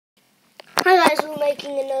guys, we're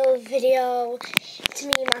making another video. It's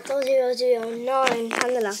me, Michael009,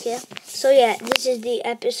 on the lock here. So yeah, this is the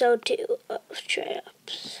episode 2 of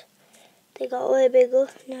triops. They got way bigger,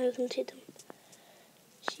 now you can see them.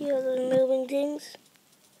 See all those moving things?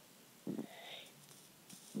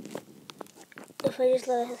 If I just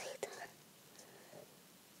let it like that.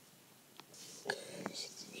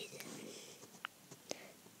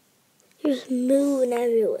 Just moving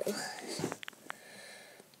everywhere.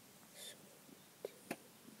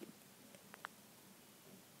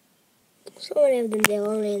 So many of them, they're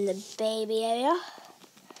only in the baby area.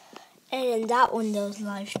 And in that one, there's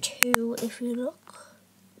live too, if you look.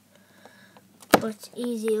 But it's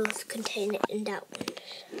easier to contain it in that one.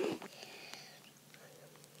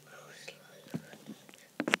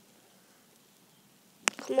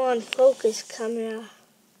 Come on, focus, camera.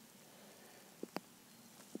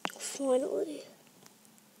 Finally.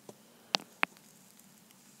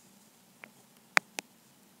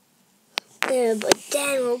 Yeah, but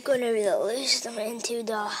then we're going to release them into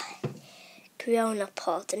the Corona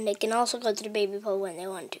pot, and they can also go to the baby pot when they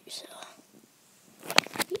want to, so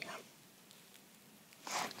yeah.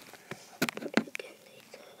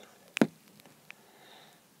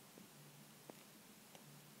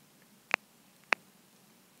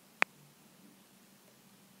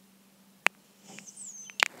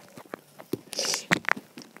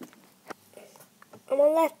 I'm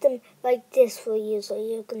going to let them like this for you so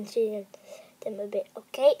you can see them a bit,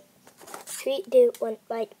 okay? 3, 2, 1,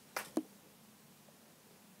 bite.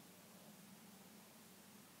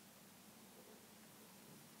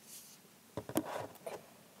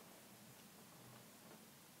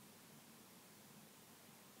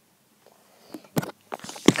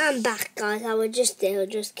 I'm back, guys. I was just there,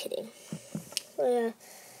 just kidding. So yeah,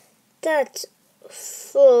 that's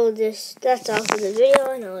all for the video.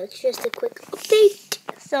 I know it's just a quick update.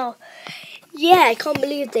 So yeah, I can't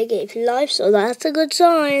believe they gave life, so that's a good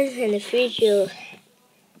sign. In the future,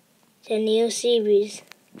 the new series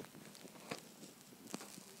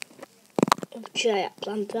of triops,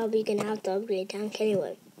 I'm probably gonna have to upgrade tank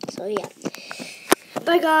anyway. So yeah.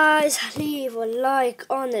 Bye guys, leave a like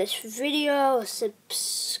on this video,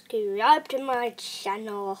 subscribe to my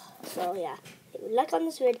channel. So yeah, leave a like on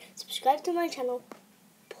this video, subscribe to my channel,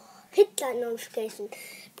 hit that notification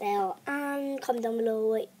bell, and comment down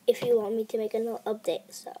below if you want me to make another update.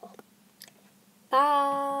 So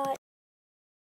bye.